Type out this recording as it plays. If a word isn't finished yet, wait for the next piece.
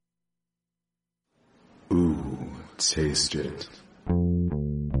Taste it.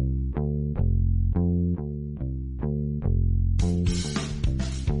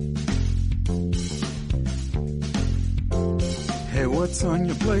 Hey, what's on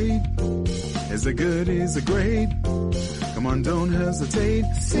your plate? Is it good? Is it great? Come on, don't hesitate.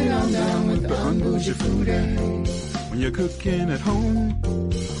 Sit down with the Unbougie Foodie. When you're cooking at home,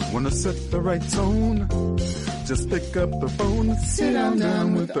 wanna set the right tone, just pick up the phone. Sit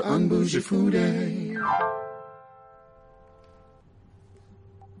down with the Unbougie Foodie.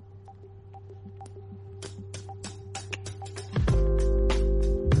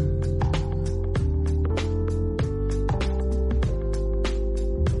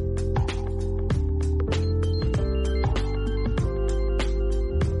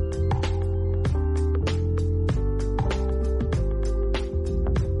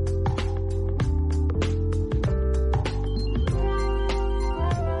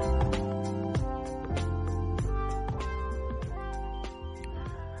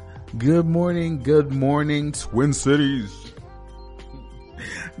 Good morning, Twin Cities.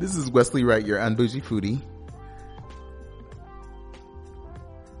 This is Wesley Wright, your Unbougie Foodie.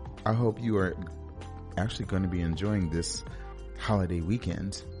 I hope you are actually going to be enjoying this holiday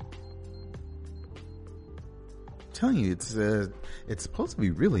weekend. I'm telling you, it's supposed to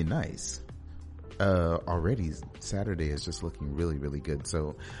be really nice. Already Saturday is just looking really, really good.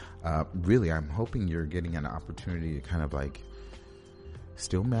 So, really, I'm hoping you're getting an opportunity to kind of like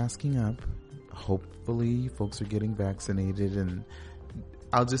still masking up. Hopefully folks are getting vaccinated, and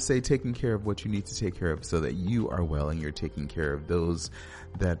I'll just say taking care of what you need to take care of so that you are well and you're taking care of those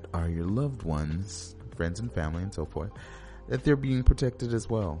that are your loved ones, friends and family and so forth, that they're being protected as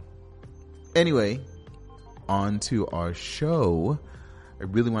well. Anyway, on to our show. I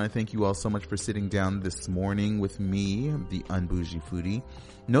really want to thank you all so much for sitting down this morning with me, the Unbougie Foodie.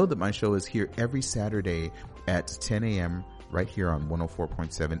 Know that my show is here every Saturday at 10 a.m. right here on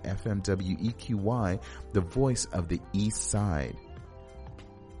 104.7 FM WEQY, the voice of the East Side.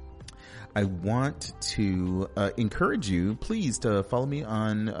 I want to encourage you, please, to follow me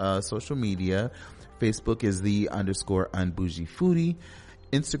on social media. Facebook is the _Unbougie Foodie.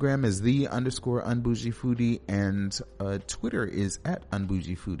 Instagram is the _Unbougie Foodie. And Twitter is at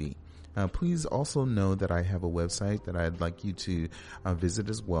Unbougie Foodie. Please also know that I have a website that I'd like you to visit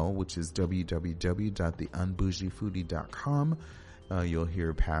as well, which is www.theunbougiefoodie.com. You'll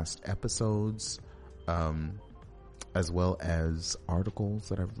hear past episodes, as well as articles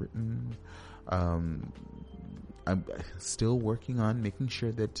that I've written. I'm still working on making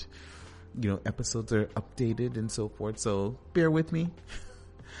sure that, episodes are updated and so forth. So bear with me.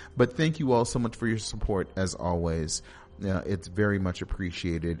 But thank you all so much for your support as always. It's very much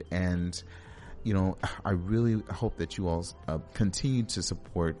appreciated, and I really hope that you all continue to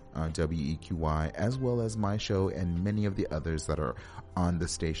support WEQY as well as my show and many of the others that are on the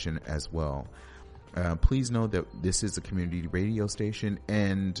station as well. Please know that this is a community radio station,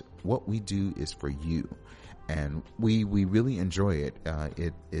 and what we do is for you, and we really enjoy it.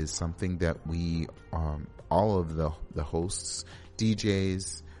 It is something that we all of the hosts,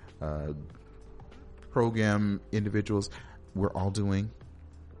 DJs, program individuals, we're all doing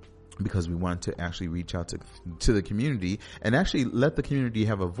because we want to actually reach out to the community and actually let the community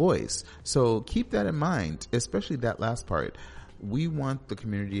have a voice. So keep that in mind, especially that last part. We want the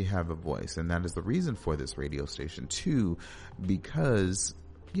community to have a voice, and that is the reason for this radio station too, because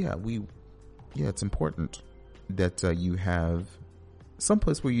it's important that you have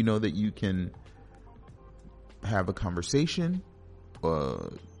someplace where that you can have a conversation,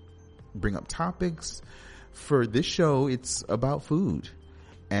 bring up topics. For this show, it's about food,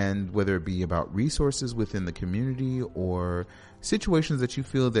 and whether it be about resources within the community or situations that you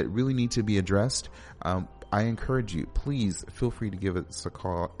feel that really need to be addressed, I encourage you, please feel free to give us a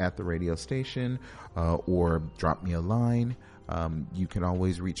call at the radio station, or drop me a line. You can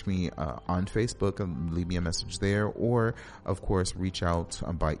always reach me on Facebook and leave me a message there, or of course reach out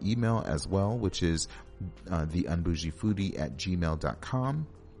by email as well, which is theunbougiefoodie@gmail.com.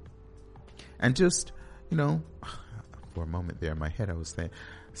 And just, for a moment there in my head I was saying,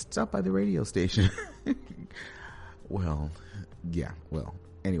 stop by the radio station.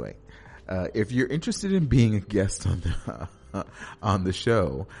 Anyway, if you're interested in being a guest on the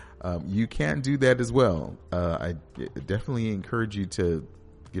show, you can do that as well. I definitely encourage you to,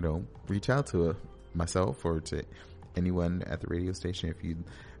 reach out to myself or to anyone at the radio station if you'd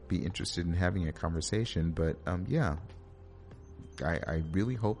be interested in having a conversation. But I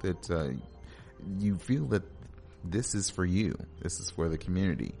really hope that you feel that this is for you. This is for the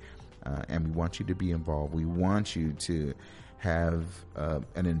community. And we want you to be involved. We want you to have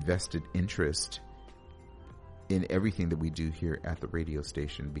an invested interest in everything that we do here at the radio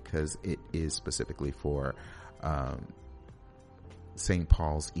station, because it is specifically for St.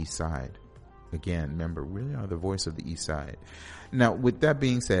 Paul's East Side. Again, remember, we really are the voice of the East Side. Now, with that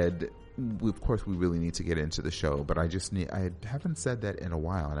being said, of course, we really need to get into the show, but I haven't said that in a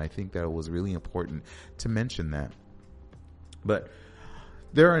while, and I think that it was really important to mention that. But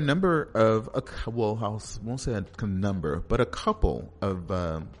there are a number of, I won't say a number, but a couple of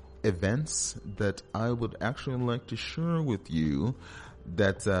events that I would actually like to share with you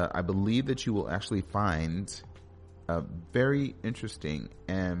that I believe that you will actually find very interesting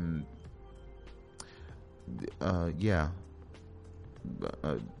and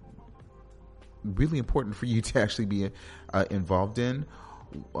really important for you to actually be involved in.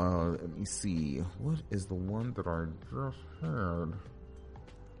 Let me see. What is the one that I just heard?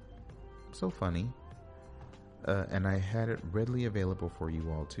 So funny. And I had it readily available for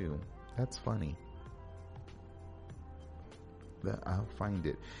you all too. That's funny. I'll find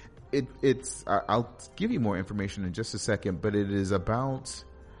it. I'll give you more information in just a second, but it is about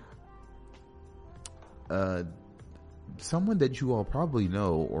someone that you all probably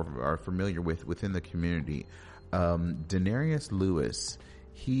know or are familiar with within the community. Denarius Lewis.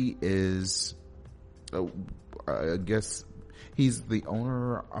 He is, I guess, he's the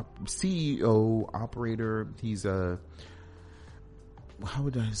owner, CEO, operator. He's how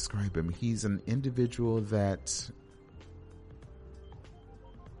would I describe him? He's an individual that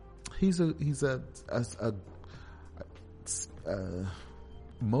he's a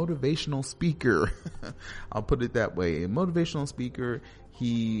motivational speaker. I'll put it that way. A motivational speaker.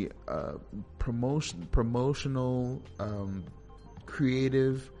 He promotional,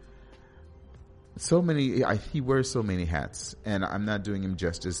 creative. So many. He wears so many hats, and I'm not doing him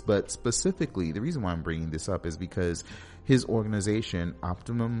justice. But specifically, the reason why I'm bringing this up is because his organization,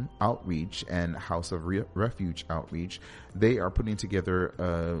 Optimum Outreach and House of Refuge Outreach, they are putting together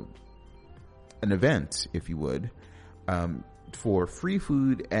an event, if you would, for free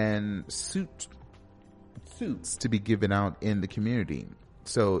food and suits to be given out in the community.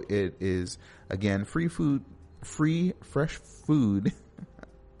 So it is, again, free fresh food,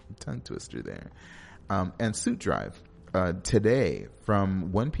 tongue twister there, and suit drive today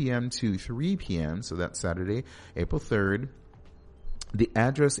from 1 p.m. to 3 p.m. So that's Saturday, April 3rd. The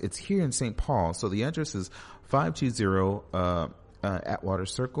address, it's here in St. Paul. So the address is 520 Atwater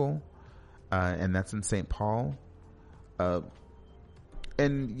Circle, and that's in St. Paul.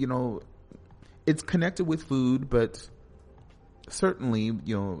 And, you know, it's connected with food, but certainly,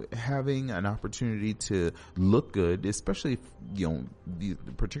 you know, having an opportunity to look good, especially, you know,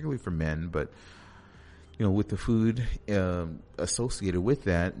 particularly for men, but, you know, with the food associated with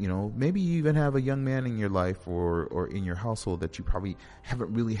that, you know, maybe you even have a young man in your life or in your household that you probably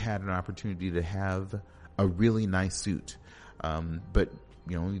haven't really had an opportunity to have a really nice suit. But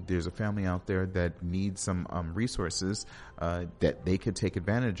you know, there's a family out there that needs some resources that they could take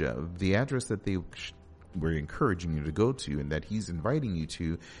advantage of. The address that they were encouraging you to go to and that he's inviting you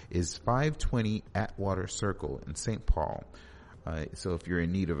to is 520 Atwater Circle in St. Paul. So if you're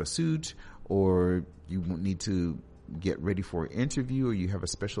in need of a suit, or you need to get ready for an interview, or you have a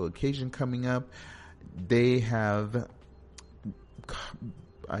special occasion coming up, they have,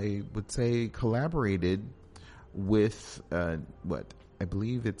 I would say, collaborated with I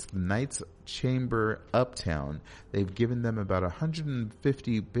believe it's the Knights Chamber Uptown. They've given them about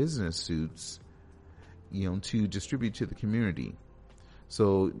 150 business suits, you know, to distribute to the community.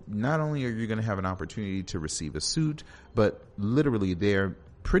 So not only are you going to have an opportunity to receive a suit, but literally they're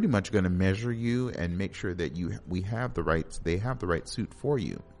pretty much going to measure you and make sure that they have the right suit for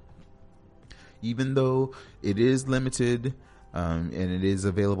you. Even though it is limited, and it is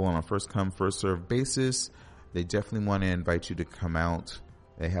available on a first come, first served basis, they definitely want to invite you to come out.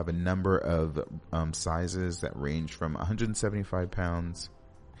 They have a number of sizes that range from 175 pounds.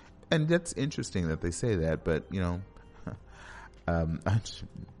 And that's interesting that they say that, but, you know, I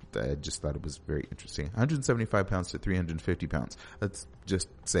just thought it was very interesting. 175 pounds to 350 pounds. Let's just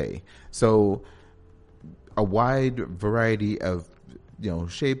say. So a wide variety of, you know,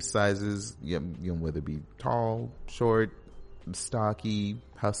 shapes, sizes, you know, whether it be tall, short, stocky,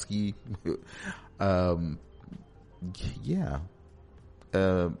 husky,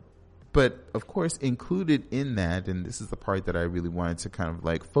 but of course included in that, and this is the part that I really wanted to kind of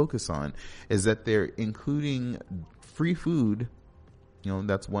like focus on, is that they're including free food, you know,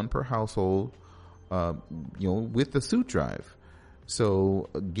 that's one per household, you know, with the suit drive. So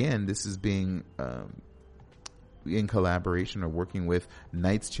again, this is being, in collaboration or working with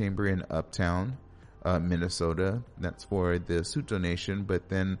Knights Chamber in Uptown, Minnesota. That's for the suit donation, but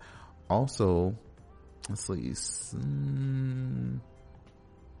then also let's see.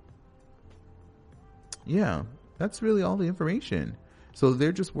 Yeah, that's really all the information. So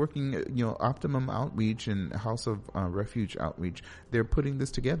they're just working, Optimum Outreach and House of Refuge Outreach. They're putting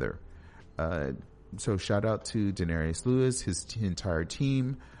this together. So shout out to Denarius Lewis, his entire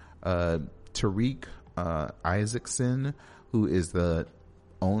team, Tariq Isaacson, who is the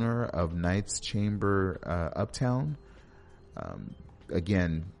owner of Knights Chamber Uptown.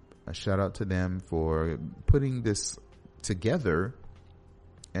 Again, a shout out to them for putting this together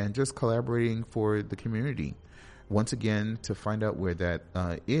and just collaborating for the community. Once again, to find out where that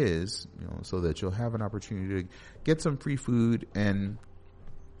is, so that you'll have an opportunity to get some free food and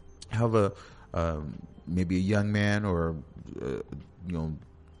have a maybe a young man or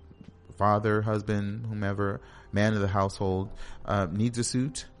father, husband, whomever, man of the household needs a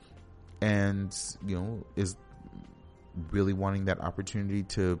suit and is really wanting that opportunity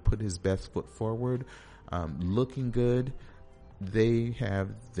to put his best foot forward, looking good. They have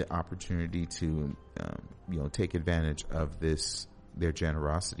the opportunity to take advantage of their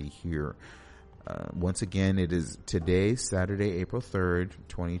generosity here. Once again, it is today, Saturday, April 3rd,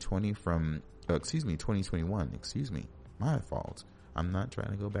 2021. Excuse me. My fault. I'm not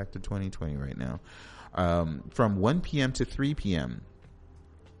trying to go back to 2020 right now. From 1 p.m. to 3 p.m.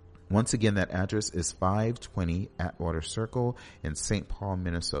 Once again, that address is 520 Atwater Circle in St. Paul,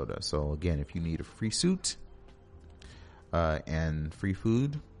 Minnesota. So again, if you need a free suit and free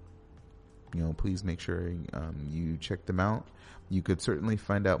food, please make sure you check them out. You could certainly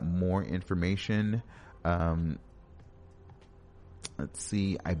find out more information. Let's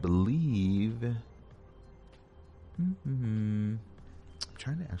see. I believe. I'm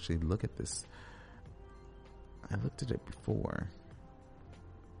trying to actually look at this. I looked at it before.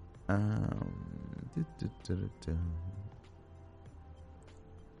 I'm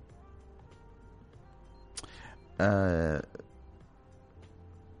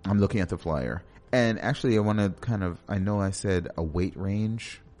looking at the flyer, and actually I want to I know I said a weight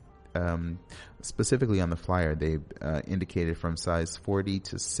range, specifically on the flyer they indicated from size 40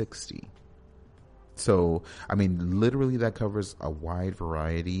 to 60. So I mean, literally that covers a wide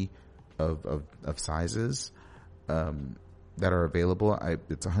variety of sizes that are available.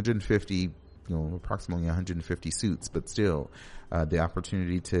 It's 150, approximately 150 suits, but still the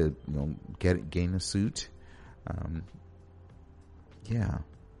opportunity to gain a suit. Yeah,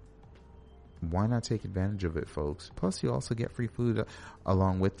 why not take advantage of it, folks? Plus you also get free food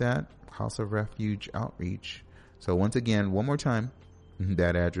along with that. House of Refuge Outreach. So once again, one more time,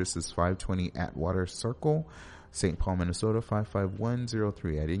 that address is 520 Atwater Circle, St. Paul, Minnesota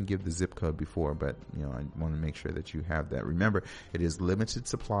 55103. I didn't give the zip code before, but I want to make sure that you have that. Remember, it is limited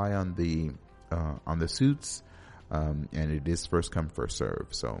supply on the suits, and it is first come first serve.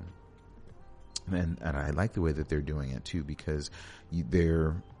 So, and I like the way that they're doing it too, because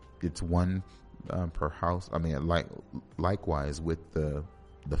it's one per house. I mean, likewise with the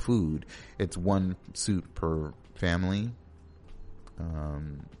food, it's one suit per family.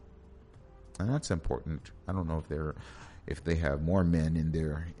 And that's important. I don't know if they have more men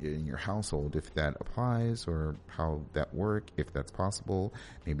in your household, if that applies, or how that work, if that's possible.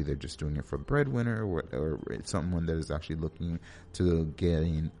 Maybe they're just doing it for the breadwinner, or it's someone that is actually looking to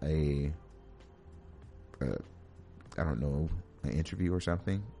gain an interview or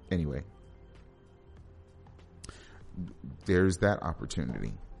something. Anyway, there's that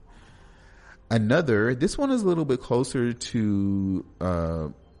opportunity. This one is a little bit closer to,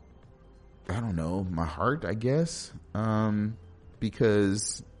 my heart, I guess,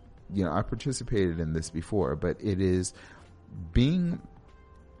 because, I participated in this before, but it is being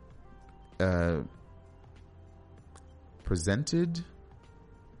presented,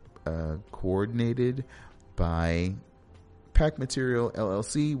 coordinated by Pack Material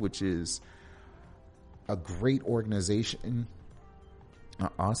LLC, which is a great organization, an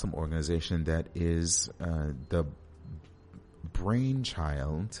awesome organization that is the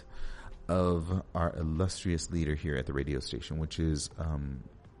brainchild of our illustrious leader here at the radio station, which is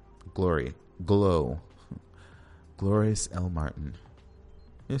Glorious L. Martin.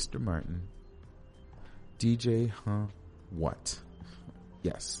 Mr. Martin. DJ, what?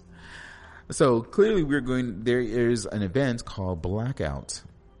 Yes. So clearly there is an event called Blackout.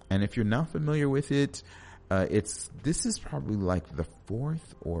 And if you're not familiar with it, this is probably like the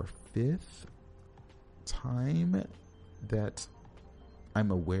 4th or 5th time that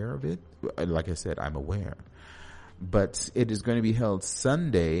I'm aware of it. Like I said, I'm aware. But it is going to be held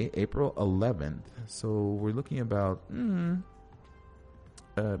Sunday, April 11th. So we're looking about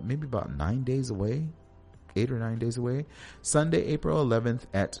maybe about 9 days away 8 or 9 days away. Sunday, April 11th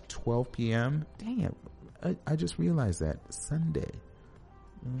at 12 p.m. Damn, I just realized that. Sunday.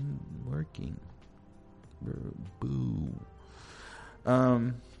 I'm working. Boo.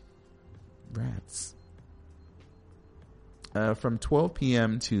 Rats. From 12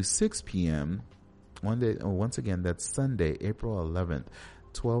 p.m. to 6 p.m. Once again, that's Sunday, April 11th,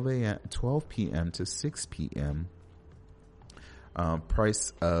 12 p.m. to 6 p.m.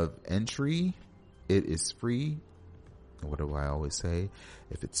 Price of entry, it is free. What do I always say?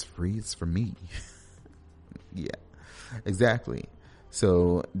 If it's free, it's for me. Yeah, exactly.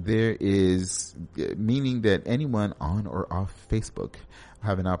 So there is, meaning that anyone on or off Facebook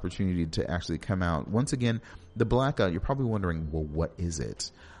have an opportunity to actually come out. Once again, the Blackout, you're probably wondering, well, what is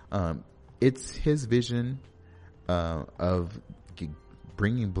it? It's his vision of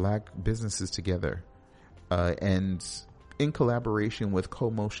bringing black businesses together, and in collaboration with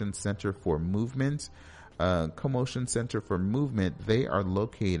Co-Motion Center for Movement. Co-Motion Center for Movement, they are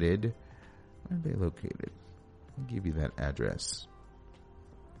located, where are they located? I'll give you that address.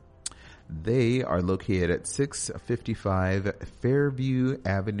 They are located at 655 Fairview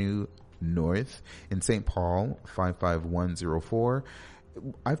Avenue North in St. Paul, 55104.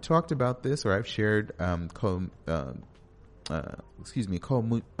 I've talked about this, or I've shared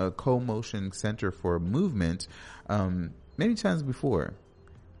Co-Motion Center for Movement many times before.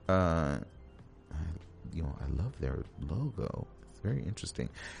 I love their logo. It's very interesting.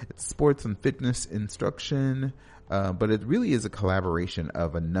 It's sports and fitness instruction, but it really is a collaboration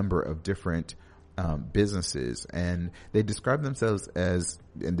of a number of different businesses, and they describe themselves as,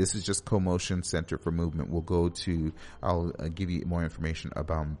 and this is just Co-Motion Center for Movement. I'll give you more information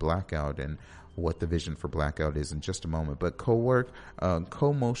about Blackout and what the vision for Blackout is in just a moment. But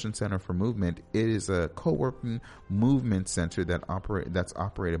Co-Motion Center for Movement, it is a co-working movement center that's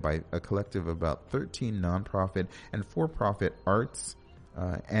operated by a collective of about 13 nonprofit and for-profit arts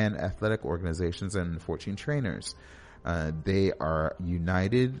and athletic organizations and 14 trainers. They are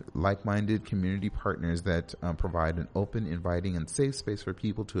united, like-minded community partners that provide an open, inviting, and safe space for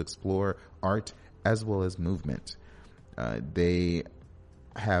people to explore art as well as movement. They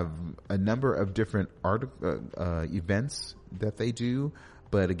have a number of different events that they do,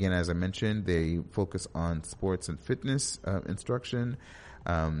 but again, as I mentioned, they focus on sports and fitness instruction.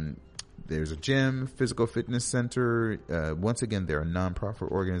 There's a gym, physical fitness center. Once again, they're a nonprofit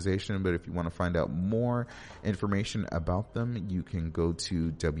organization, but if you want to find out more information about them, you can go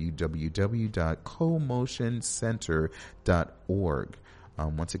to www.comotioncenter.org.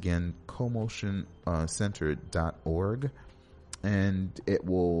 Once again, comotioncenter.org. And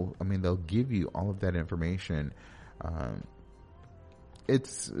they'll give you all of that information.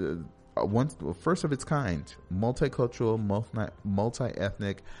 It's first of its kind, multicultural,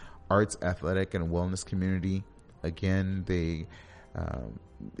 multi-ethnic, arts, athletic, and wellness community. Again,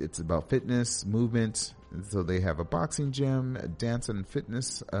 it's about fitness, movement. So they have a boxing gym, a dance and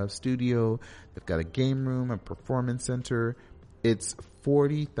fitness studio. They've got a game room, a performance center. It's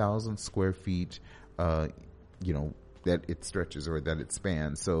 40,000 square feet, that it stretches or that it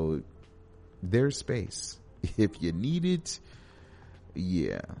spans. So there's space. If you need it,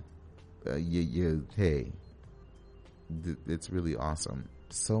 hey, it's really awesome.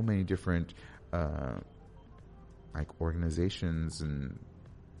 So many different organizations, and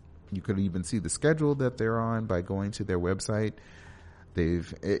you could even see the schedule that they're on by going to their website.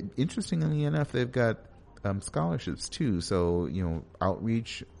 Interestingly enough, they've got scholarships too. So,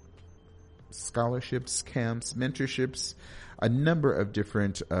 outreach, scholarships, camps, mentorships, a number of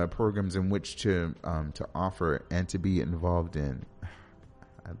different programs in which to offer and to be involved in.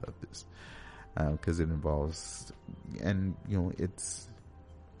 I love this because it involves, and it's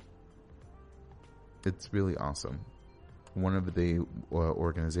really awesome. One of the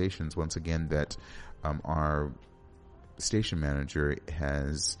organizations, once again, that our station manager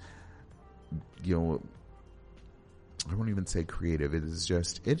has, I won't even say creative. It is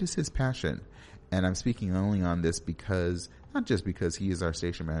his passion. And I'm speaking only on this because, not just because he is our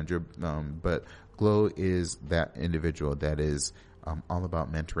station manager, but Glow is that individual that is all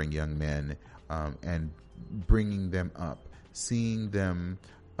about mentoring young men and bringing them up, seeing them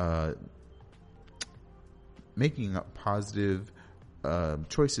making up positive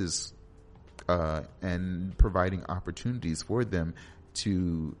choices and providing opportunities for them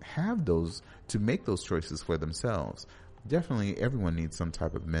to make those choices for themselves. Definitely everyone needs some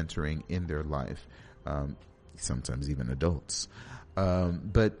type of mentoring in their life, sometimes even adults.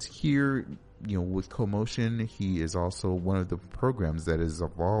 But here, with Co-Motion, he is also one of the programs that is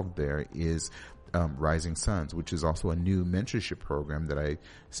evolved there is Rising Suns, which is also a new mentorship program that I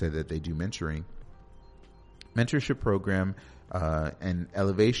said that they do mentoring. mentorship program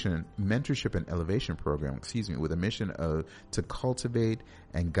mentorship and elevation program, with a mission to cultivate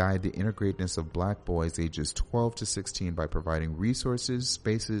and guide the inner greatness of Black boys ages 12 to 16 by providing resources,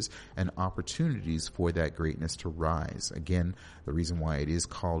 spaces, and opportunities for that greatness to rise. Again, the reason why it is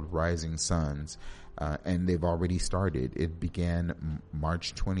called Rising Suns, and they've already started. It began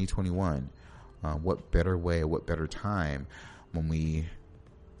March 2021. What better way, what better time when we,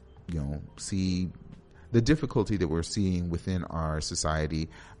 see the difficulty that we're seeing within our society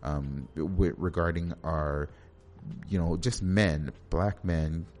regarding our, just men, Black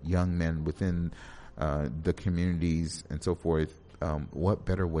men, young men within the communities and so forth. What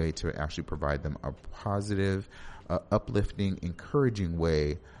better way to actually provide them a positive, uplifting, encouraging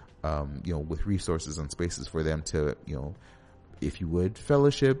way, with resources and spaces for them to, if you would,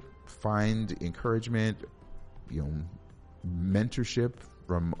 fellowship, find encouragement, mentorship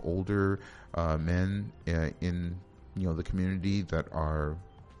from older men in the community that are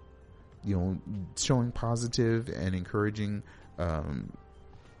showing positive and encouraging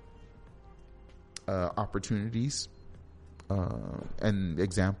opportunities and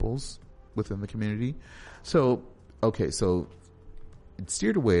examples within the community. So it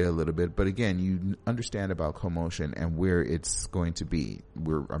steered away a little bit, but again, you understand about commotion and where it's going to be.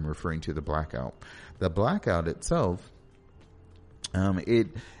 I'm referring to the Blackout. The Blackout itself, it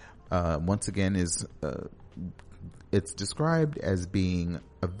once again is it's described as being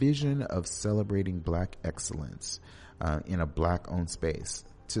a vision of celebrating Black excellence in a Black-owned space,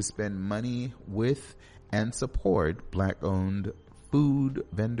 to spend money with and support Black-owned food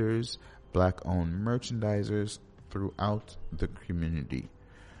vendors, Black-owned merchandisers throughout the community.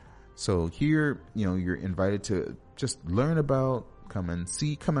 So here, you're invited to just learn about, come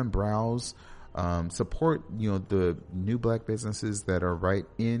and browse, support, the new Black businesses that are right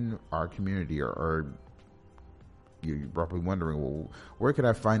in our community. Or you're probably wondering, well, where could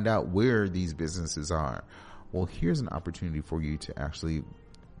I find out where these businesses are? Well, here's an opportunity for you to actually,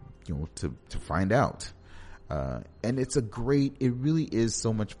 to find out. And it really is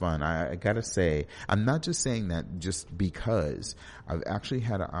so much fun. I gotta say, I'm not just saying that just because. I've actually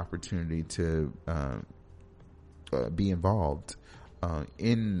had an opportunity to be involved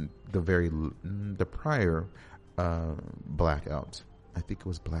in the prior Blackout. I think it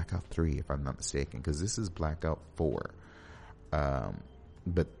was Blackout 3, if I'm not mistaken, because this is Blackout 4.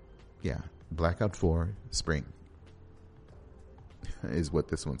 But yeah, Blackout 4 Spring is what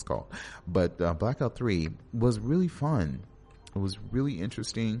this one's called. But Blackout 3 was really fun. It was really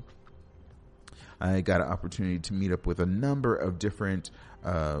interesting. I got an opportunity to meet up with a number of different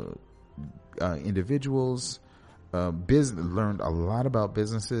individuals, learned a lot about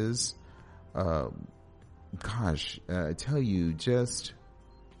businesses. I tell you, just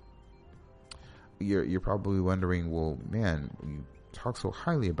you're probably wondering, well, man, you talk so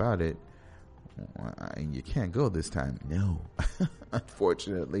highly about it, and you can't go this time. No,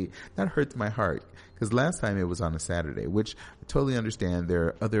 unfortunately, that hurts my heart, because last time it was on a Saturday, which I totally understand. There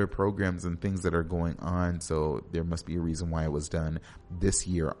are other programs and things that are going on, so there must be a reason why it was done this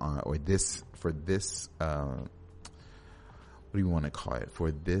year what do you want to call it,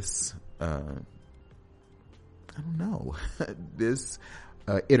 for this I don't know this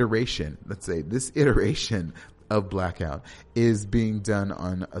iteration, let's say this iteration of Blackout is being done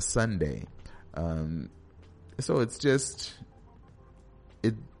on a Sunday. So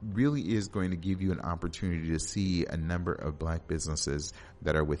it really is going to give you an opportunity to see a number of Black businesses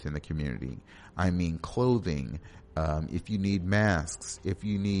that are within the community. I mean, clothing, if you need masks,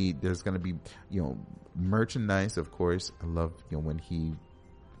 there's going to be, merchandise, of course. I love, when he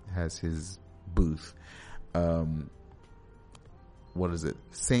has his booth. What is it?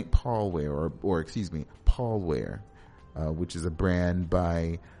 St. Paul Wear, or excuse me, Paul Wear, which is a brand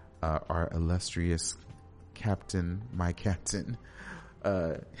by our illustrious captain, my captain.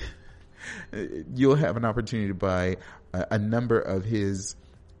 You'll have an opportunity to buy a number of his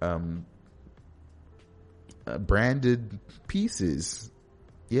branded pieces.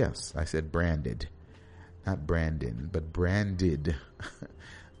 Yes, I said branded, not Brandon, but branded,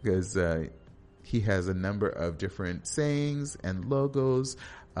 because he has a number of different sayings and logos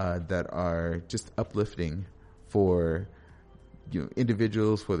that are just uplifting for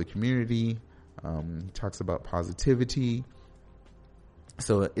individuals, for the community. He talks about positivity.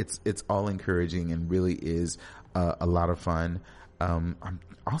 So it's all encouraging and really is a lot of fun. I'm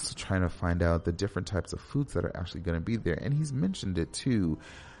also trying to find out the different types of foods that are actually going to be there. And he's mentioned it too.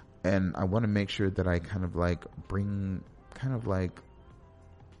 And I want to make sure that I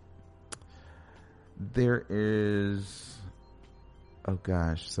there is, oh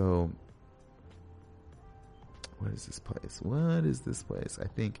gosh, so what is this place? What is this place? I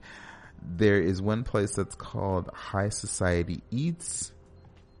think there is one place that's called High Society Eats.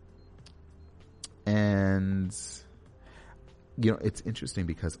 And, you know, it's interesting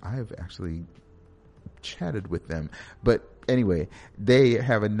because I've actually chatted with them. But anyway, they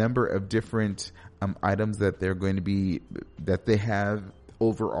have a number of different items that that they have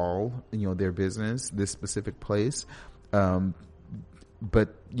overall, you know, their business, this specific place.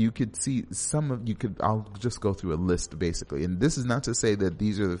 But you could see I'll just go through a list basically. And this is not to say that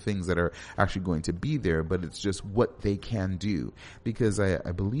these are the things that are actually going to be there, but it's just what they can do. Because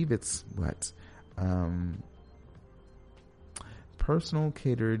I believe it's personal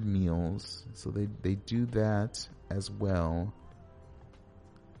catered meals. So they do that as well.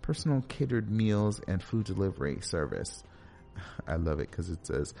 Personal catered meals and food delivery service. I love it because it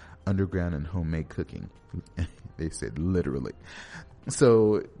says underground and homemade cooking. They said literally.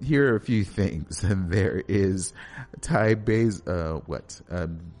 So here are a few things. And there is Thai basil, what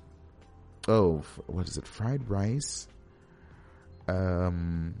is it? Fried rice.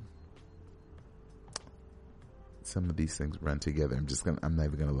 Some of these things run together. I'm not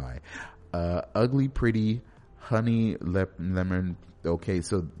even gonna lie. Ugly pretty honey lemon. Okay,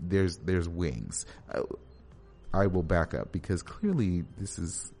 so there's wings. I will back up because clearly this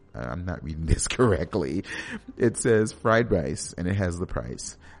is, I'm not reading this correctly. It says fried rice and it has the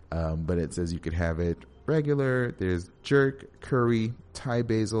price. But it says you could have it regular. There's jerk, curry, Thai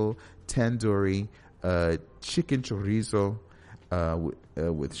basil, tandoori, chicken chorizo,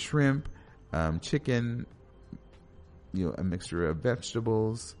 with shrimp, chicken, you know, a mixture of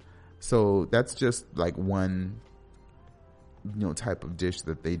vegetables. So that's just like one, you know, type of dish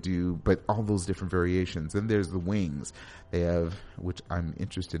that they do, but all those different variations. And there's the wings they have, which I'm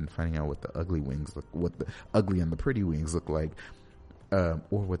interested in finding out what the ugly wings look, what the ugly and the pretty wings look like, or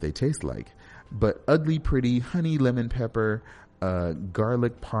what they taste like. But ugly pretty, honey lemon pepper,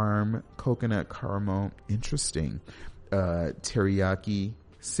 garlic parm, coconut caramel, interesting, teriyaki,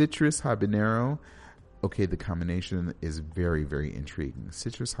 citrus habanero. Okay, the combination is very, very intriguing.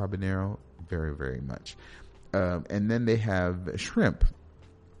 Citrus habanero, very, very much. And then they have shrimp,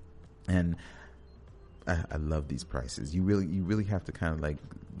 and I love these prices. You really have to kind of like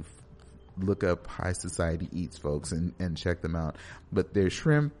look up High Society Eats, folks, and check them out. But there's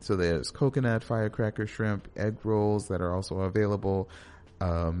shrimp, so there's coconut, firecracker shrimp, egg rolls that are also available.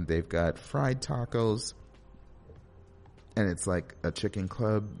 They've got fried tacos, and it's like a chicken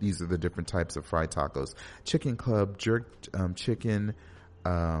club. These are the different types of fried tacos: chicken club, jerked chicken.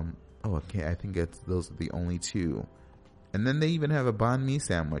 Okay, I think those are the only two. And then they even have a banh mi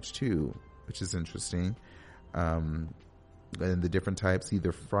sandwich too, which is interesting. And the different types,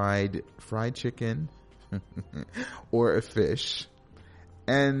 either fried chicken or a fish.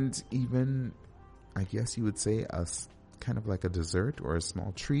 And even, I guess you would say, kind of like a dessert or a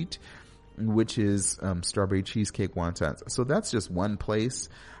small treat, which is strawberry cheesecake wontons. So that's just one place.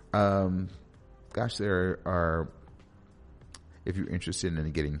 Gosh, there are, if you're interested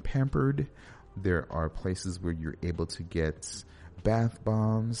in getting pampered, there are places where you're able to get bath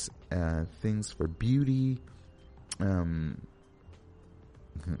bombs, things for beauty.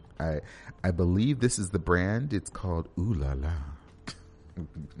 I believe this is the brand. It's called Ooh La La.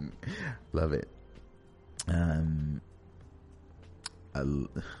 Love it.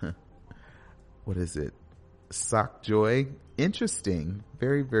 What is it? Sock Joy. Interesting.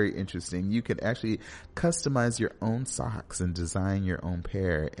 Very, very interesting. You could actually customize your own socks and design your own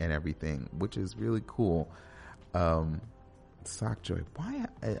pair and everything, which is really cool. Sock Joy. Why?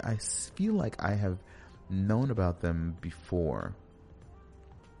 I feel like I have known about them before.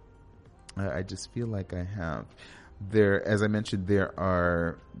 I just feel like I have. There, as I mentioned, there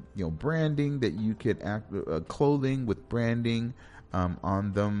are, you know, branding that you could clothing with branding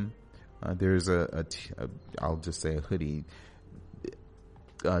on them. There's I'll just say a hoodie.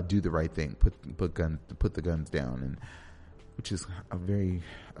 Do the right thing. Put the guns down, and which is a very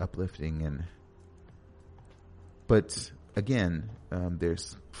uplifting. But again,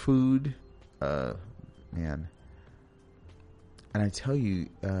 there's food, man. And I tell you,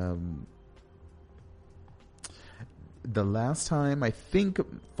 the last time, I think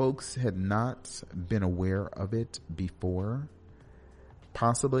folks had not been aware of it before,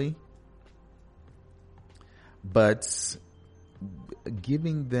 possibly. But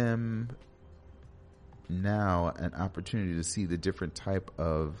giving them now an opportunity to see the different type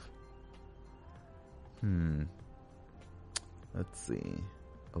of, let's see.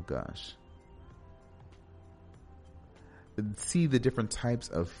 Oh gosh. See the different types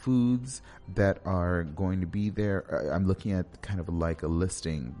of foods that are going to be there. I'm looking at kind of like a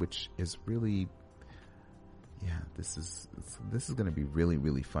listing, which is really, yeah, this is going to be really,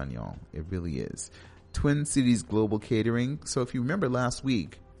 really fun, y'all. It really is. Twin Cities Global Catering. So if you remember last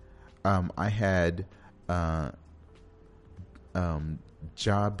week, I had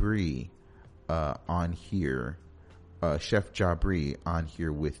Jabri on here, Chef Jabri on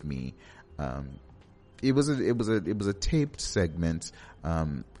here with me. It was a taped segment.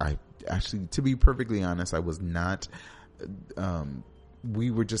 I actually, to be perfectly honest, I was not.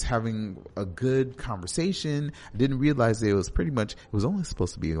 We were just having a good conversation. I didn't realize it was it was only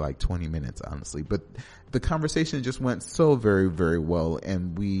supposed to be like 20 minutes, honestly, but the conversation just went so very, very well.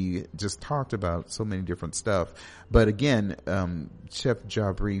 And we just talked about so many different stuff. But again, Chef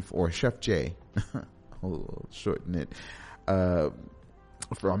Jabri, or Chef J, I'll shorten it,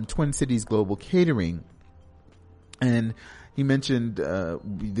 from Twin Cities Global Catering. And he mentioned,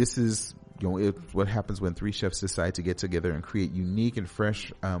 this is, what happens when three chefs decide to get together and create unique and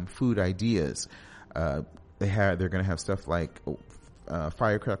fresh food ideas. They're going to have stuff like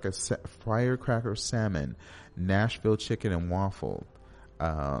firecracker salmon, Nashville chicken and waffle.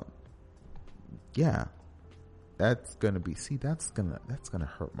 Yeah, that's going to be. See, that's gonna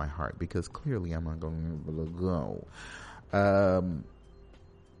hurt my heart, because clearly I'm not going to be able to go.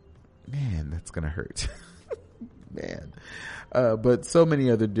 Man, that's going to hurt. Man. But so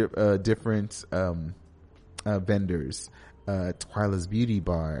many other different vendors. Twyla's Beauty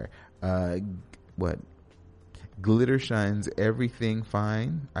Bar, Glitter Shines Everything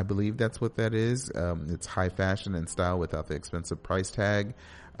Fine, I believe that's what that is. It's high fashion and style without the expensive price tag.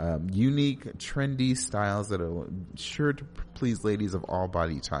 Unique, trendy styles that are sure to please ladies of all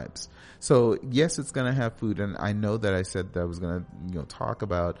body types. So yes, it's going to have food, and I know that I said that I was going to talk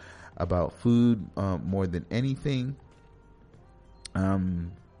about food more than anything.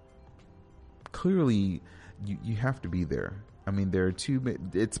 Clearly you have to be there. I mean, there are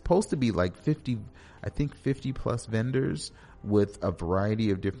it's supposed to be like 50 plus vendors with a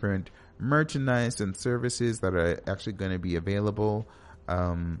variety of different merchandise and services that are actually going to be available.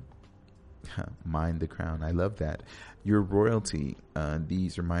 Mind the crown. I love that. Your royalty.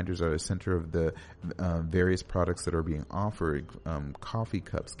 These reminders are the center of the various products that are being offered. Coffee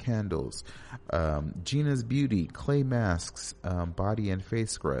cups, candles, Gina's Beauty, clay masks, body and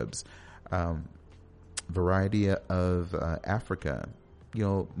face scrubs, variety of Africa,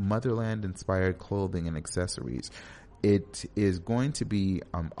 motherland inspired clothing and accessories. It is going to be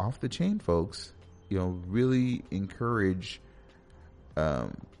off the chain, folks. Really encourage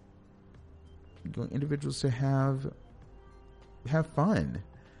individuals to have fun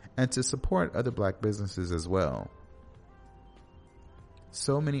and to support other Black businesses as well.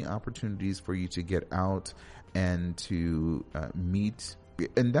 So many opportunities for you to get out and to meet.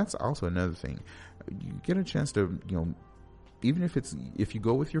 And that's also another thing. You get a chance to, even if you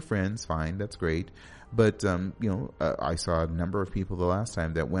go with your friends, fine, that's great. But, I saw a number of people the last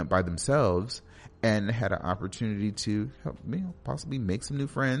time that went by themselves and had an opportunity to help, possibly make some new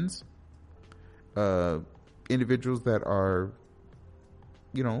friends. Individuals that are,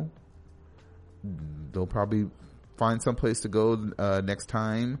 they'll probably find some place to go next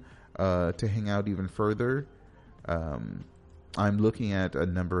time to hang out even further. I'm looking at a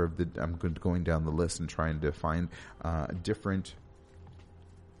number of I'm going down the list and trying to find different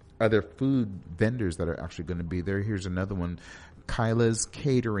other food vendors that are actually going to be there. Here's another one. Kyla's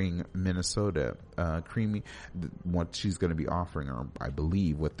Catering, Minnesota. Creamy, what she's going to be offering, or I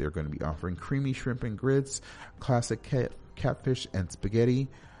believe what they're going to be offering: creamy shrimp and grits, classic catfish and spaghetti,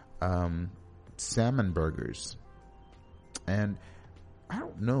 salmon burgers. And I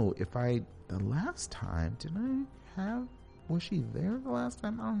don't know if the last time, was she there the last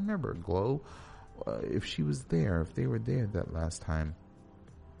time? I don't remember. Glow, if she was there, if they were there that last time.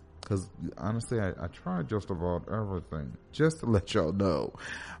 Because honestly, I try just about everything. Just to let y'all know,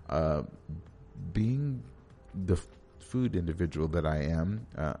 being the food individual that I am,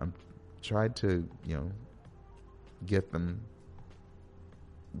 I'm tried to, get them,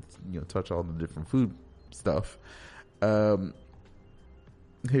 touch all the different food stuff.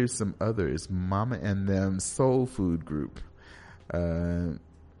 Here's some others. Mama and Them Soul Food Group.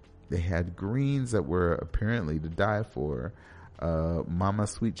 They had greens that were apparently to die for. Mama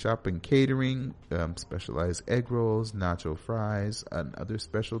Sweet Shop and Catering, specialized egg rolls, nacho fries, and other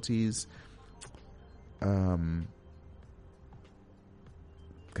specialties.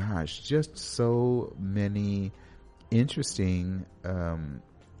 Gosh, just so many interesting,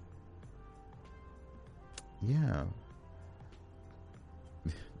 yeah.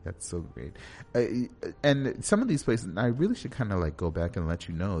 That's so great. And some of these places, I really should kind of go back and let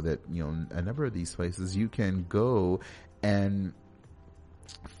you know that, a number of these places you can go and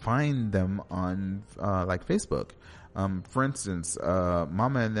find them on like Facebook. For instance,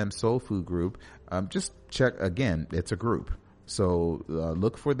 Mama and Them Soul Food Group. Just check again. It's a group, so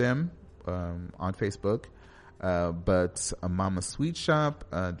look for them on Facebook. But Mama Sweet Shop,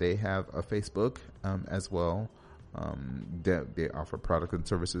 they have a Facebook as well. They offer products and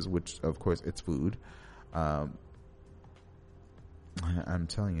services, which of course it's food. I'm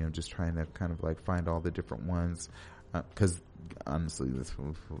telling you, I'm just trying to kind of like find all the different ones, because honestly, this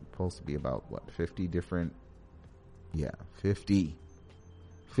was supposed to be about 50 different. Yeah, 50.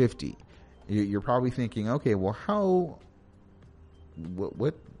 You're probably thinking, okay, well,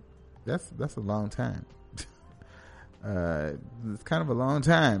 what? That's a long time. It's kind of a long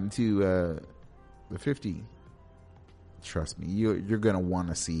time to the 50. Trust me, you're gonna want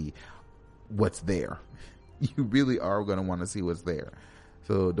to see what's there. You really are gonna want to see what's there.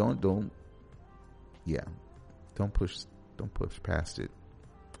 So don't push past it.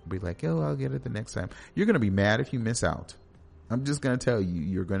 Be like, oh, I'll get it the next time. You're gonna be mad if you miss out. I'm just gonna tell you,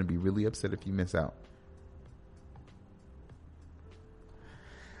 you're gonna be really upset if you miss out.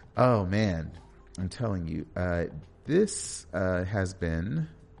 Oh man, I'm telling you, this has been,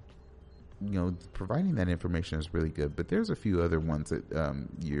 providing that information is really good, but there's a few other ones that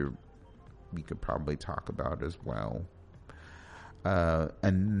we could probably talk about as well.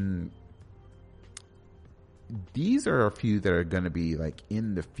 And these are a few that are going to be like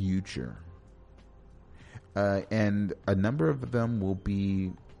in the future. And a number of them will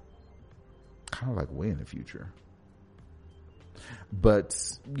be kind of like way in the future. But,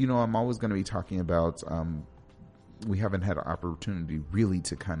 I'm always going to be talking about, we haven't had an opportunity really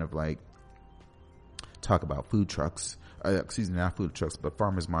to kind of like talk about food trucks, not food trucks, but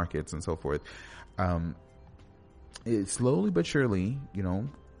farmers markets and so forth. It's slowly but surely,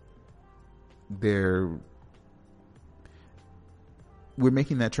 we're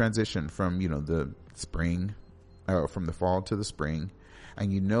making that transition from, the spring, from the fall to the spring.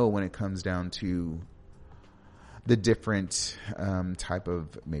 And when it comes down to the different type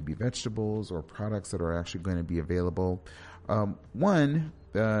of maybe vegetables or products that are actually going to be available. One,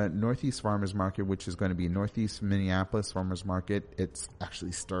 Northeast Farmers Market, which is going to be Northeast Minneapolis Farmers Market. It's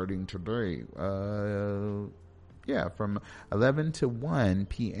actually starting today. From 11 to 1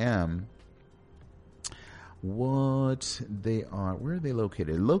 p.m. Where are they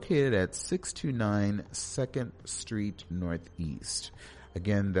located? Located at 629 2nd Street Northeast.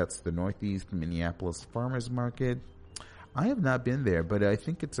 Again, that's the Northeast Minneapolis Farmers Market. I have not been there, but I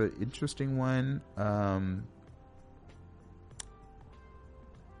think it's an interesting one.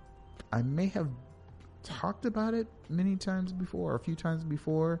 I may have talked about it many times before, or a few times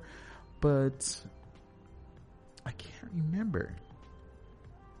before, but I can't remember.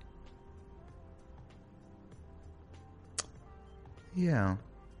 Yeah.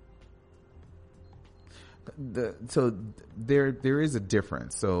 So there is a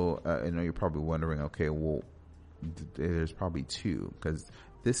difference. So I know you're probably wondering, okay, well, there's probably two, because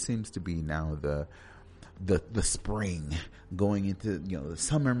this seems to be now the spring going into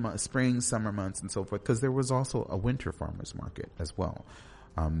the spring summer months and so forth, because there was also a winter farmers market as well,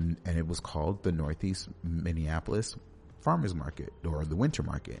 and it was called the Northeast Minneapolis Farmers Market, or the Winter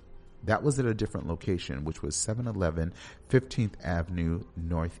Market. That was at a different location, which was 711 15th Avenue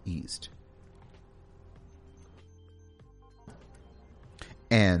Northeast.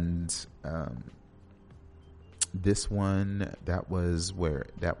 And this one, that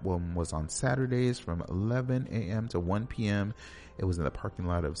one was on Saturdays from 11 a.m. to 1 p.m. It was in the parking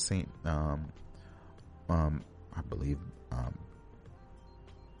lot of St. I believe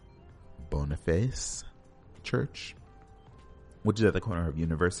Boniface Church, which is at the corner of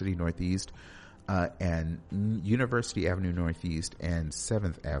University Northeast and University Avenue Northeast and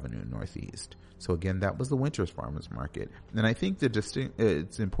 7th Avenue Northeast. So again, that was the Winter's Farmers Market. And I think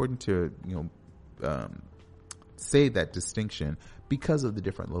it's important to say that distinction because of the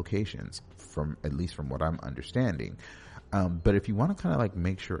different locations, at least from what I'm understanding. But if you want to kind of like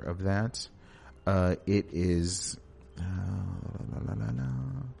make sure of that, it is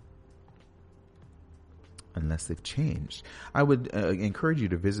unless they've changed. I would encourage you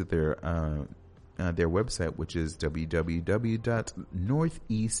to visit their website, which is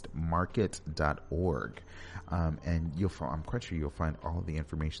www.northeastmarket.org, and I'm quite sure you'll find all the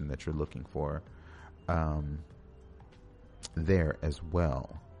information that you're looking for there as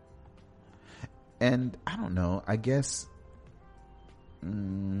well. And I don't know, I guess,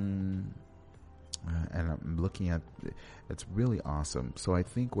 and I'm looking at, it's really awesome. So I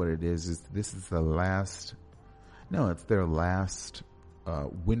think what it is this is their last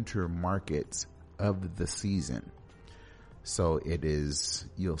winter market of the season. So it is,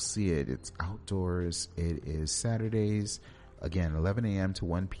 you'll see it. It's outdoors. It is Saturdays. Again, 11 a.m. to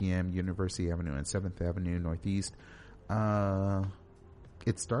 1 p.m. University Avenue and 7th Avenue Northeast.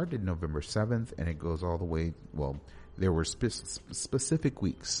 It started November 7th and it goes all the way. Well, there were specific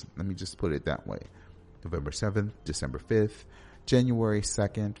weeks. Let me just put it that way. November 7th, December 5th, January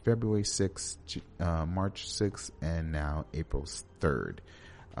 2nd, February 6th, March 6th, and now April 3rd.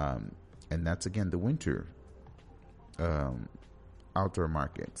 And that's again the winter outdoor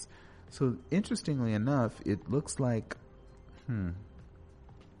markets. So interestingly enough, it looks like,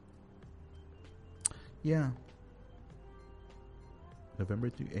 yeah, November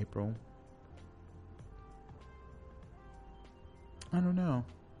through April. I don't know.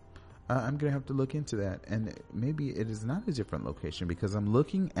 I'm going to have to look into that. And maybe it is not a different location because I'm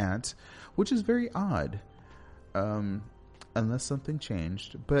looking at, which is very odd, unless something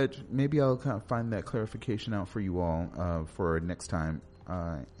changed. But maybe I'll kind of find that clarification out for you all for next time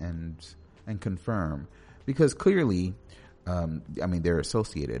and confirm. Because clearly, I mean, they're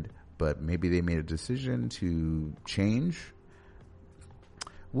associated, but maybe they made a decision to change.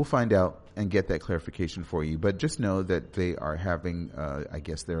 We'll find out and get that clarification for you. But just know that they are having, I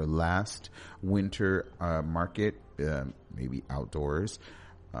guess, their last winter market, maybe outdoors.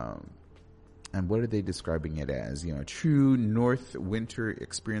 And what are they describing it as? You know, a true North winter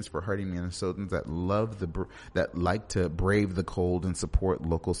experience for hardy Minnesotans that like to brave the cold and support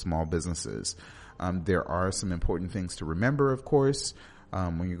local small businesses. There are some important things to remember, of course,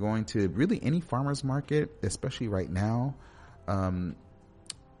 when you're going to really any farmer's market, especially right now.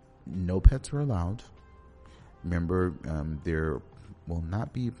 No pets are allowed. Remember, there will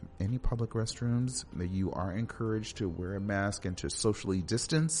not be any public restrooms. You are encouraged to wear a mask and to socially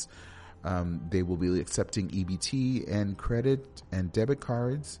distance. They will be accepting EBT and credit and debit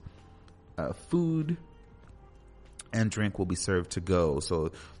cards. Food and drink will be served to go.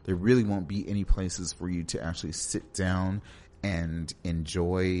 So there really won't be any places for you to actually sit down and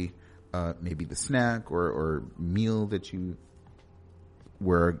enjoy maybe the snack or meal that you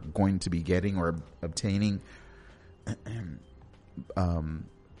were going to be getting or obtaining.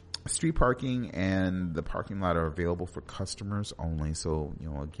 Street parking and the parking lot are available for customers only. So, you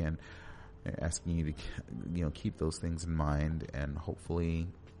know, again, asking you to, you know, keep those things in mind, and hopefully,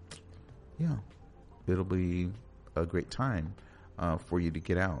 yeah, it'll be a great time for you to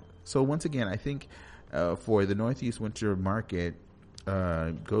get out. So once again, I think for the Northeast Winter Market,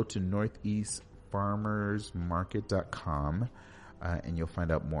 go to northeastfarmersmarket.com and you'll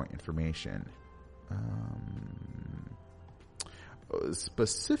find out more information.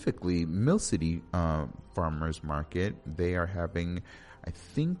 Specifically, Mill City Farmers Market, they are having, I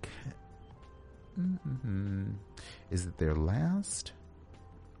think, is it their last?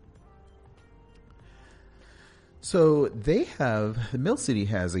 So they have, Mill City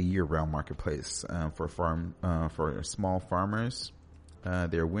has a year-round marketplace for small farmers.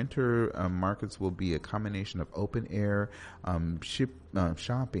 Their winter markets will be a combination of open air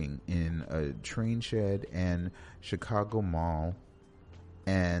shopping in a train shed and Chicago Mall,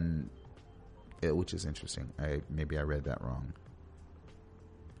 and which is interesting. Maybe I read that wrong.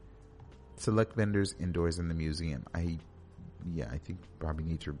 Select vendors indoors in the museum. I think probably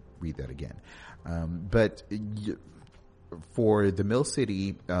need to read that again. But for the Mill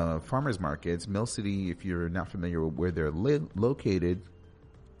City farmers markets, Mill City, if you're not familiar with where they're located,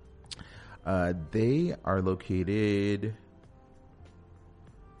 they are located.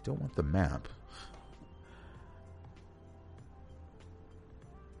 Don't want the map.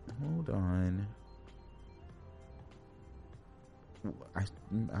 Hold on. I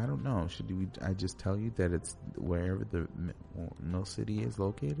don't know. I just tell you that it's wherever the Mill City is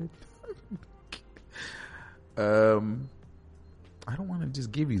located? I don't want to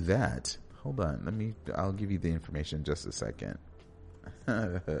just give you that. Hold on. I'll give you the information in just a second.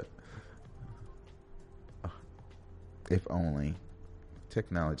 If only.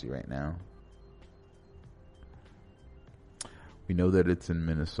 Technology right now. We know that it's in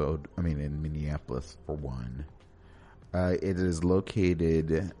in Minneapolis for one. It is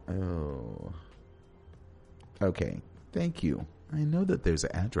located. Oh. Okay. Thank you. I know that there's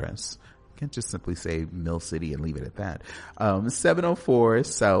an address. I can't just simply say Mill City and leave it at that. 704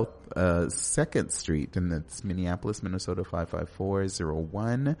 South 2nd Street, and that's Minneapolis, Minnesota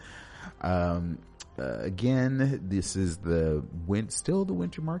 55401. Again, this is still the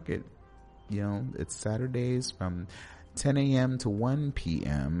winter market. You know, it's Saturdays from 10 a.m. to 1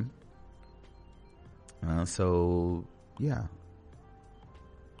 p.m. So, yeah.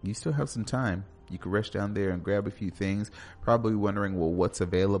 You still have some time. You could rush down there and grab a few things, probably wondering, well, what's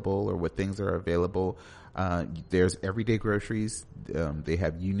available or what things are available. There's everyday groceries. They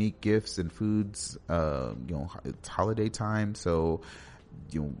have unique gifts and foods. It's holiday time. So,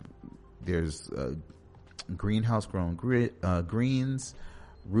 there's, greenhouse grown greens,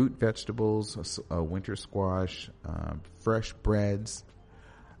 root vegetables, winter squash, fresh breads,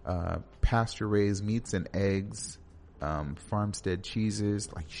 pasture raised meats and eggs, farmstead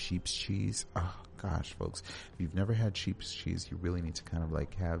cheeses like sheep's cheese. Oh gosh, folks, if you've never had sheep's cheese, you really need to kind of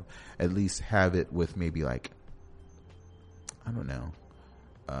like at least have it with maybe like, I don't know,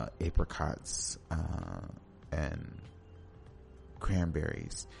 apricots, and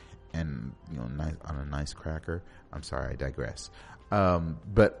cranberries, and nice on a nice cracker. I'm sorry, I digress.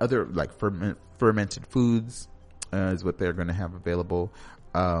 But other like fermented foods is what they're going to have available.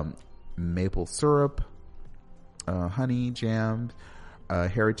 Maple syrup, honey, jam,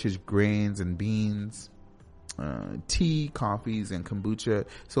 heritage grains and beans, tea, coffees, and kombucha.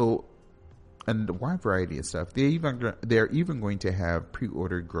 So, and a wide variety of stuff. They're even going to have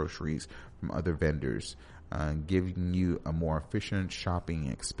pre-ordered groceries from other vendors, giving you a more efficient shopping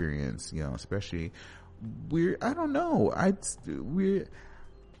experience. Especially we're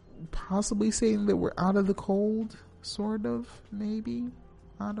possibly saying that we're out of the cold, sort of, maybe.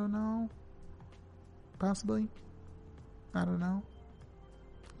 I don't know. Possibly. I don't know.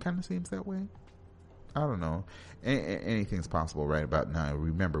 Kind of seems that way. I don't know. Anything's possible right about now.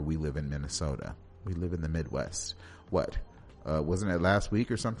 Remember, we live in Minnesota. We live in the Midwest. What? Wasn't it last week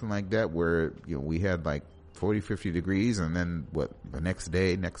or something like that where, we had like 40, 50 degrees, and then the next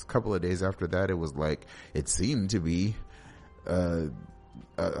couple of days after that, it was like, it seemed to be a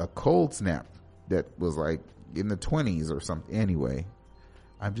cold snap that was like in the 20s or something. Anyway,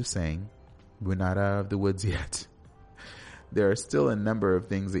 I'm just saying, we're not out of the woods yet. There are still a number of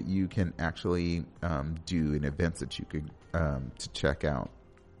things that you can actually do, and events that you could to check out.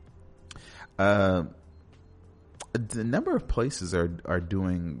 The number of places are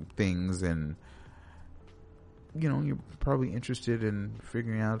doing things, and you're probably interested in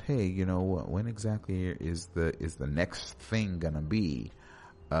figuring out, hey, when exactly is the next thing gonna be?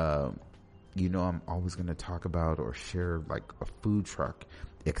 I'm always going to talk about or share like a food truck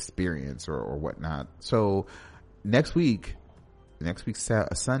experience or whatnot. So next week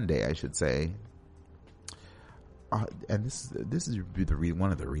Sunday, I should say, and this is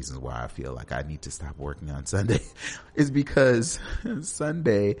one of the reasons why I feel like I need to stop working on Sunday is because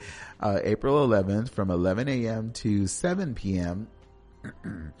Sunday, April 11th, from 11 a.m. to 7 p.m.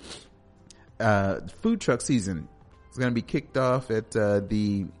 Food truck season is going to be kicked off at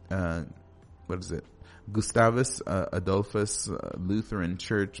the Gustavus Adolphus Lutheran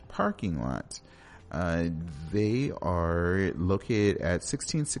Church parking lot. They are located at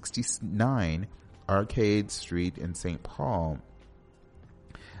 1669 Arcade Street in St. Paul.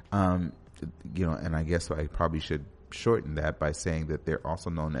 And I guess I probably should shorten that by saying that they're also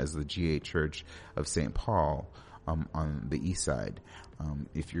known as the GA Church of St. Paul, on the east side.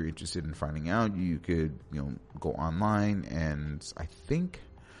 If you're interested in finding out, you could, go online, and I think,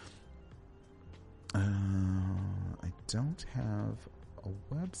 I don't have a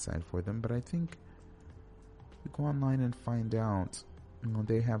website for them, but I think you go online and find out.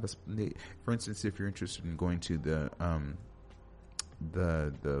 They have for instance, if you're interested in going to the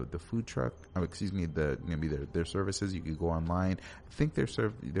food truck, maybe their services, you could go online. I think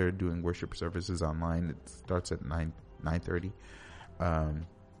they're doing worship services online. It starts at 9:30, and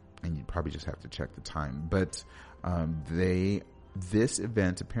you probably just have to check the time. But this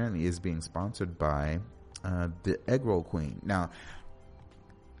event apparently is being sponsored by the Egg Roll Queen. Now,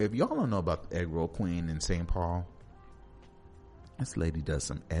 if y'all don't know about the Egg Roll Queen in St. Paul, this lady does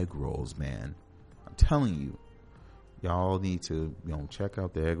some egg rolls, man. I'm telling you, y'all need to check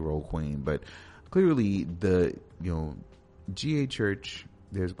out the Egg Roll Queen. But clearly, the GA Church,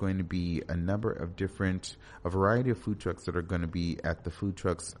 there's going to be a variety of food trucks that are going to be at the food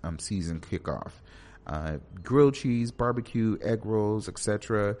trucks season kickoff. Grilled cheese, barbecue, egg rolls,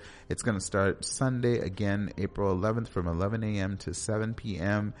 etc. It's going to start Sunday, again, April 11th, from 11 a.m. to 7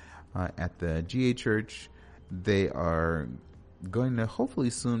 p.m. At the GA Church. They are going to hopefully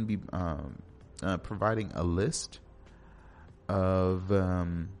soon be providing a list of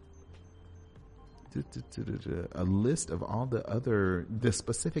all the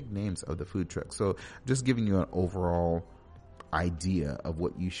specific names of the food trucks. So just giving you an overall idea of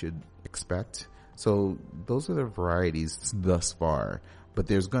what you should expect. So those are the varieties thus far, but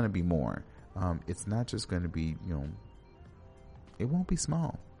there's going to be more. It's not just going to be, it won't be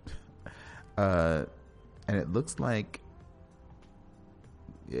small. And it looks like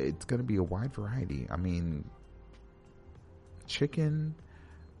it's going to be a wide variety. I mean, chicken,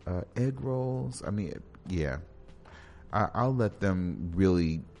 egg rolls. I mean, yeah, I'll let them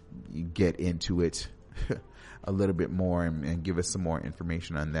really get into it a little bit more and give us some more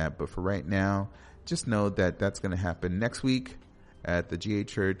information on that. But for right now, just know that that's going to happen next week at the GA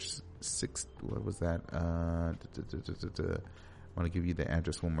Church. What was that? I want to give you the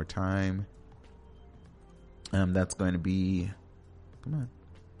address one more time. That's going to be, come on,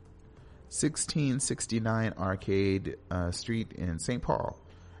 1669 Arcade Street in St. Paul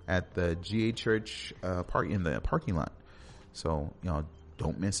at the GA Church in the parking lot. So,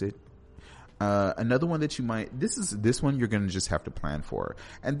 don't miss it. Another one that you might, this one you're going to just have to plan for.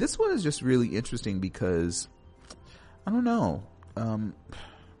 And this one is just really interesting because, I don't know,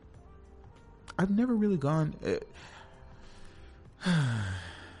 I've never really gone,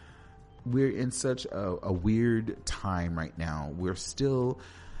 we're in such a weird time right now. We're still,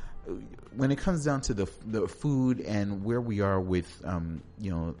 when it comes down to the food and where we are with,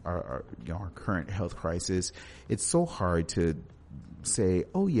 our current health crisis, it's so hard to say,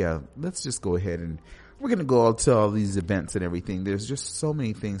 oh yeah, let's just go ahead and we're going to go out to all these events and everything. There's just so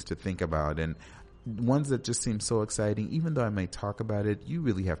many things to think about, and ones that just seem so exciting. Even though I may talk about it, you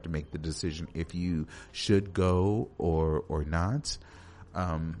really have to make the decision if you should go or not.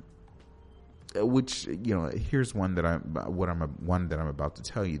 Which, here's one that I'm about to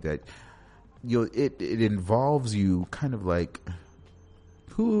tell you that, it involves you kind of like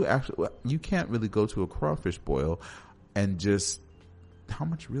you can't really go to a crawfish boil and just, how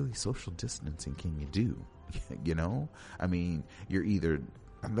much really social distancing can you do? I mean, you're either,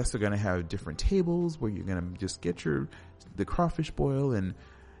 unless they're going to have different tables where you're going to just get the crawfish boil and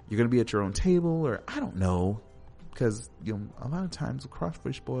you're going to be at your own table, or I don't know, because, a lot of times with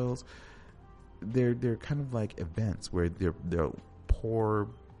crawfish boils, they're kind of like events where they'll pour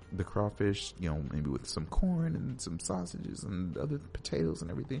the crawfish, maybe with some corn and some sausages and other potatoes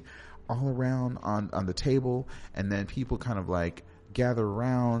and everything all around on the table. And then people kind of like gather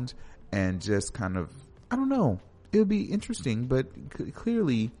around and just kind of, I don't know, it'll be interesting. But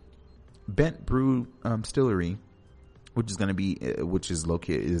clearly Bent Brew Distillery, which is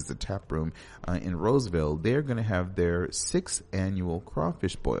located, is the tap room in Roseville, they're going to have their 6th annual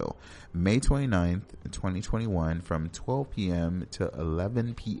crawfish boil, May 29th, 2021, from 12 p.m. to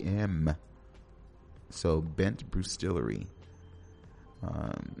 11 p.m. So Bent Brew Distillery.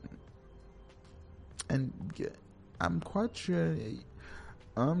 And I'm quite sure,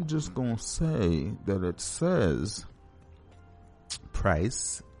 I'm just going to say that it says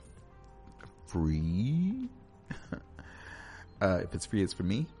price free. If it's free, it's for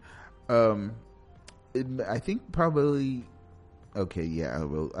me. I think probably, okay, yeah,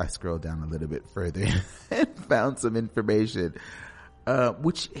 I scrolled down a little bit further and found some information,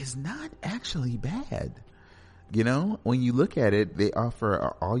 which is not actually bad. When you look at it, they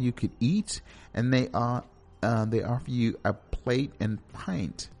offer all you could eat, and they offer you a plate and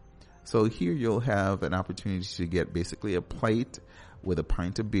pint. So here you'll have an opportunity to get basically a plate with a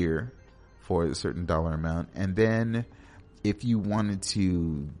pint of beer for a certain dollar amount. And then if you wanted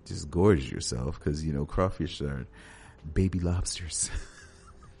to just gorge yourself, because, crawfish are baby lobsters,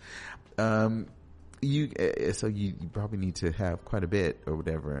 you probably need to have quite a bit or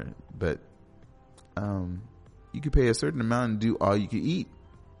whatever, but you could pay a certain amount and do all you could eat.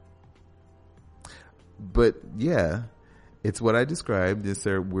 But yeah, it's what I described.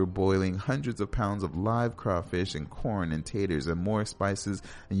 We're boiling hundreds of pounds of live crawfish and corn and taters and more spices,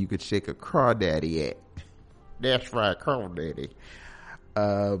 and you could shake a crawdaddy at. That's right, crawdaddy.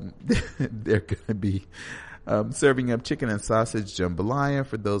 They're going to be serving up chicken and sausage jambalaya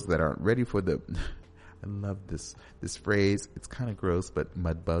for those that aren't ready for the. I love this phrase. It's kind of gross, but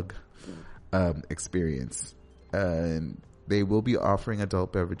mudbug experience. They will be offering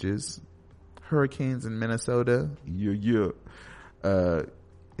adult beverages. Hurricanes in Minnesota. Yeah.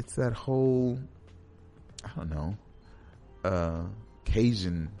 It's that whole, I don't know,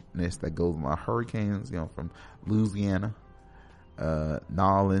 Cajunness that goes on. Hurricanes, from Louisiana, New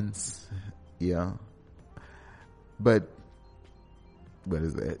Orleans. Yeah. But what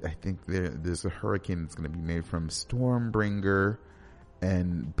is it? I think there's a hurricane that's going to be made from Stormbringer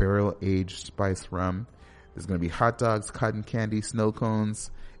and barrel-aged spice rum. There's going to be hot dogs, cotton candy, snow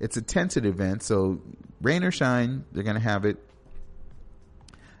cones. It's a tented event, so rain or shine, they're going to have it.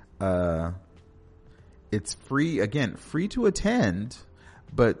 It's free, again, free to attend,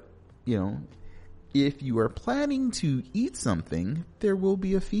 but, if you are planning to eat something, there will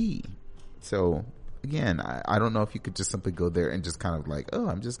be a fee. So, again, I don't know if you could just simply go there and just kind of like, oh,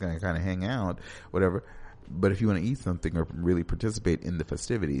 I'm just going to kind of hang out, whatever. But if you want to eat something or really participate in the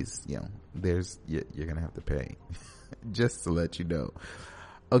festivities, you're going to have to pay. Just to let you know.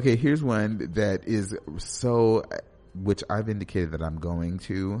 Okay, here's one that is which I've indicated that I'm going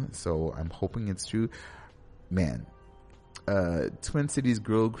to, so I'm hoping it's true. Man, Twin Cities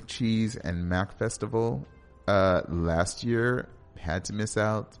Grilled Cheese and Mac Festival last year had to miss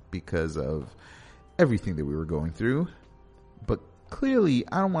out because of everything that we were going through. But clearly,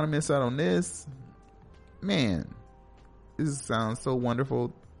 I don't want to miss out on this. Man, this sounds so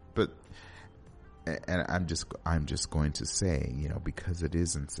wonderful, but and I'm just going to say, because it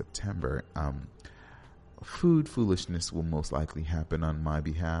is in September, food foolishness will most likely happen on my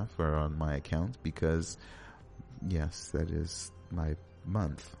behalf or on my account because, yes, that is my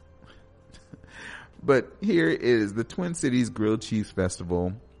month. But here is the Twin Cities Grilled Cheese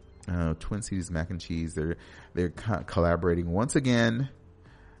Festival. Twin Cities Mac and Cheese. They're collaborating once again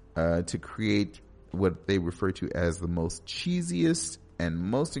to create what they refer to as the most cheesiest and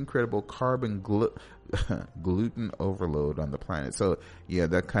most incredible carbon gluten overload on the planet. So yeah,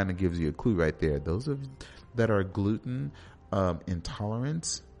 that kind of gives you a clue right there. Those of that are gluten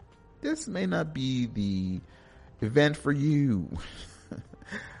intolerant, this may not be the event for you.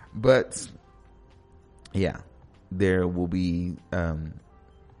 But yeah, there will be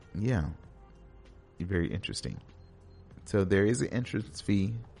very interesting. So there is an entrance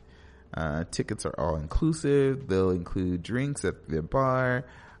fee. Tickets are all inclusive. They'll include drinks at the bar,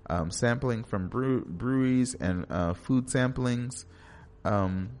 sampling from breweries, and food samplings.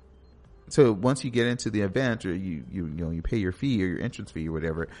 So once you get into the event, or you pay your fee or your entrance fee or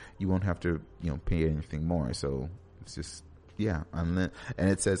whatever, you won't have to pay anything more. So it's just and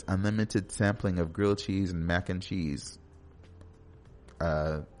it says unlimited sampling of grilled cheese and mac and cheese.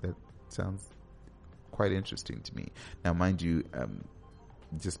 That sounds quite interesting to me. Now, mind you,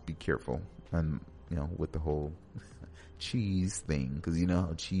 just be careful with the whole cheese thing, because you know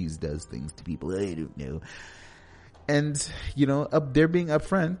how cheese does things to people. I don't know. And they're being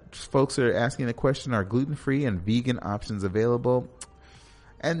upfront. Folks are asking the question: are gluten-free and vegan options available?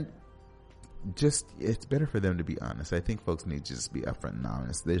 And it's better for them to be honest. I think folks need to just be upfront and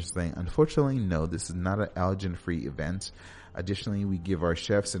honest. They're just saying, unfortunately, no, this is not an allergen-free event. Additionally, we give our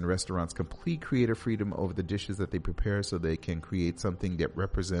chefs and restaurants complete creative freedom over the dishes that they prepare so they can create something that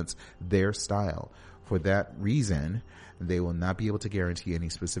represents their style. For that reason, they will not be able to guarantee any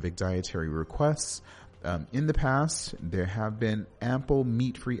specific dietary requests. In the past, there have been ample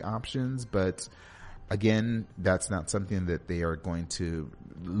meat-free options, but again, that's not something that they are going to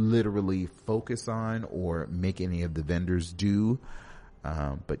literally focus on or make any of the vendors do.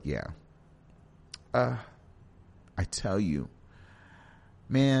 But yeah. I tell you,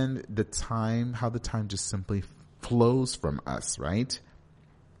 man, how the time just simply flows from us, right?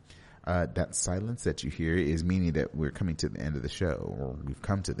 That silence that you hear is meaning that we're coming to the end of the show, or we've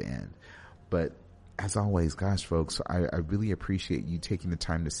come to the end. But as always, gosh, folks, I really appreciate you taking the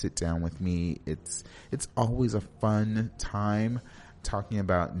time to sit down with me. It's always a fun time talking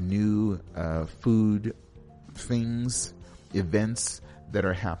about new food things, events that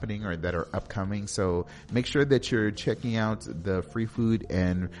are happening or that are upcoming. So make sure that you're checking out the Free Food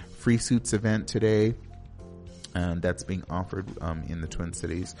and Free Suits event today. That's being offered in the Twin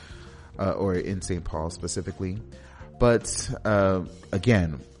Cities or in St. Paul specifically. But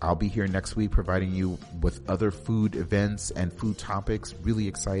again, I'll be here next week providing you with other food events and food topics. Really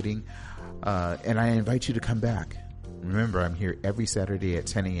exciting. And I invite you to come back. Remember, I'm here every Saturday at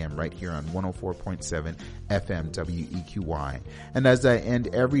 10 a.m. right here on 104.7 FM WEQY. And as I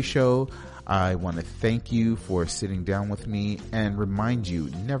end every show, I want to thank you for sitting down with me and remind you,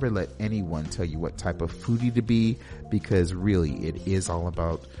 never let anyone tell you what type of foodie to be, because really it is all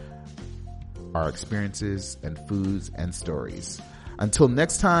about our experiences and foods and stories. Until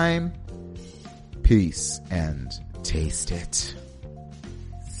next time, peace and taste it.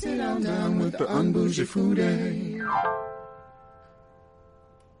 Sit down with the unbougie foodie.